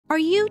Are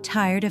you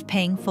tired of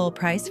paying full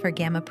price for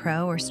Gamma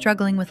Pro or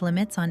struggling with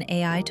limits on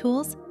AI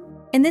tools?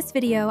 In this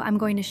video, I'm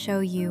going to show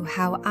you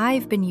how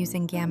I've been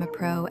using Gamma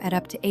Pro at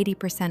up to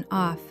 80%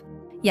 off.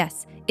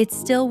 Yes, it's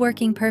still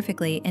working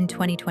perfectly in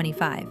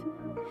 2025.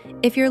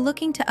 If you're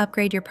looking to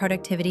upgrade your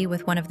productivity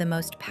with one of the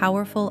most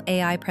powerful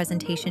AI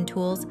presentation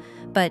tools,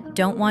 but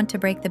don't want to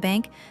break the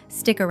bank,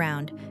 stick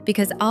around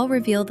because I'll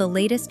reveal the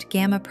latest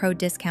Gamma Pro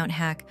discount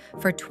hack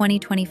for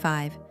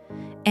 2025.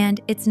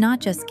 And it's not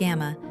just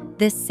Gamma.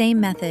 This same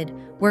method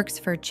works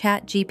for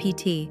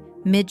ChatGPT,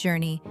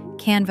 Midjourney,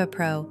 Canva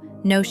Pro,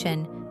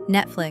 Notion,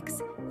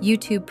 Netflix,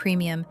 YouTube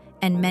Premium,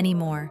 and many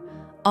more,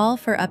 all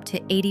for up to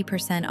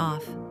 80%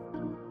 off.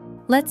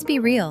 Let's be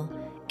real,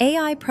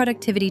 AI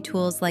productivity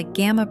tools like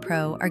Gamma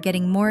Pro are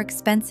getting more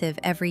expensive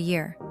every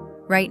year.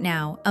 Right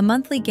now, a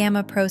monthly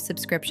Gamma Pro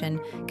subscription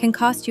can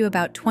cost you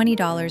about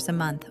 $20 a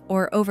month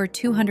or over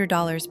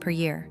 $200 per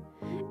year.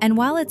 And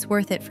while it's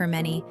worth it for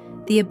many,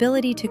 the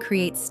ability to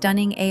create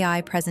stunning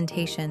AI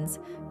presentations,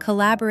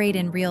 collaborate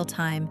in real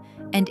time,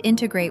 and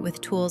integrate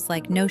with tools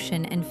like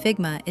Notion and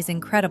Figma is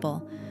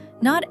incredible.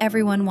 Not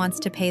everyone wants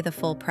to pay the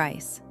full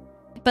price.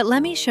 But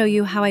let me show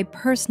you how I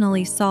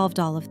personally solved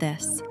all of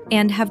this,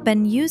 and have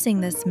been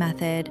using this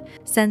method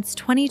since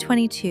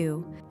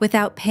 2022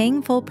 without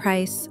paying full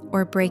price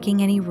or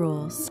breaking any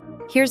rules.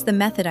 Here's the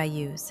method I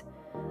use.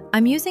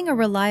 I'm using a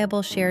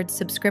reliable shared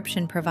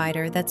subscription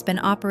provider that's been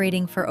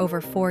operating for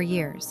over 4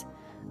 years.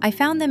 I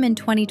found them in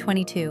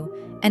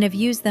 2022 and have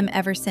used them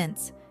ever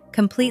since,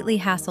 completely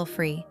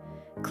hassle-free.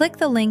 Click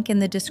the link in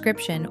the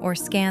description or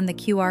scan the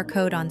QR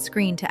code on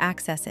screen to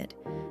access it.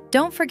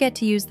 Don't forget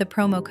to use the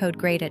promo code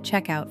GREAT at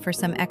checkout for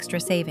some extra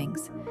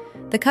savings.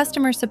 The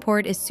customer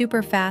support is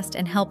super fast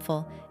and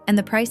helpful, and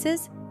the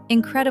prices?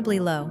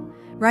 Incredibly low.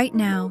 Right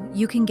now,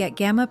 you can get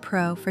Gamma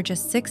Pro for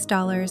just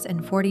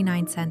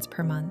 $6.49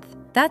 per month.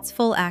 That's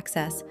full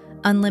access,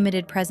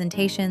 unlimited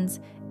presentations,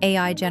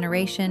 AI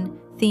generation,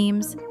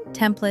 themes,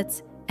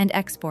 templates, and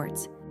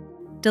exports.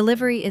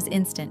 Delivery is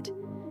instant.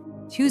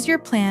 Choose your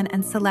plan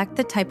and select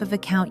the type of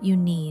account you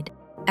need.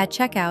 At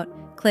checkout,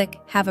 click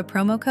Have a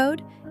promo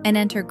code and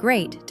enter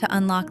GREAT to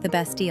unlock the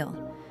best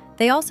deal.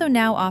 They also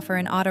now offer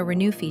an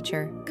auto-renew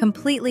feature,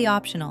 completely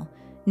optional.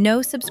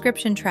 No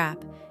subscription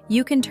trap.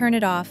 You can turn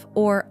it off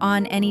or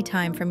on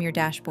anytime from your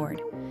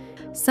dashboard.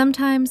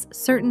 Sometimes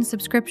certain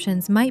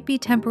subscriptions might be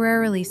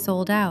temporarily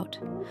sold out.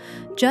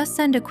 Just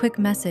send a quick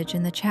message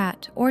in the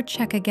chat or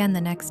check again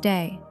the next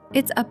day.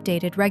 It's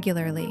updated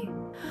regularly.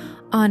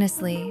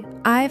 Honestly,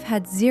 I've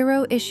had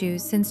zero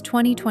issues since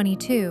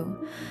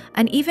 2022,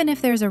 and even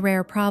if there's a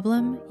rare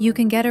problem, you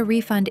can get a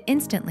refund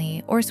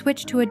instantly or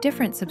switch to a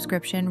different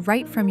subscription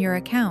right from your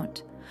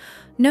account.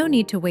 No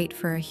need to wait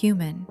for a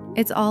human.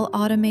 It's all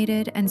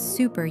automated and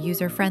super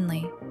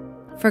user-friendly.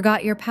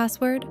 Forgot your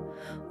password?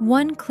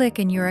 One click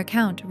and your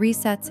account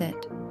resets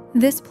it.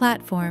 This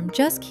platform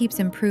just keeps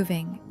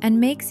improving and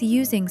makes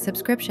using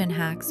subscription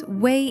hacks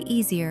way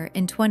easier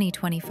in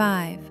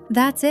 2025.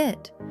 That's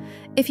it.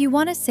 If you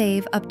want to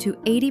save up to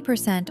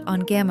 80%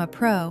 on Gamma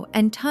Pro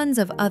and tons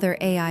of other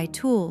AI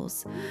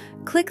tools,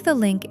 click the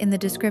link in the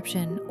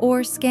description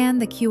or scan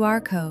the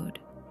QR code.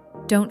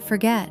 Don't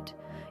forget,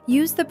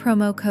 use the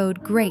promo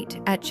code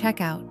GREAT at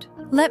checkout.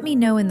 Let me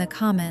know in the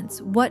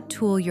comments what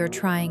tool you're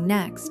trying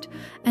next,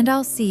 and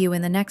I'll see you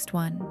in the next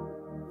one.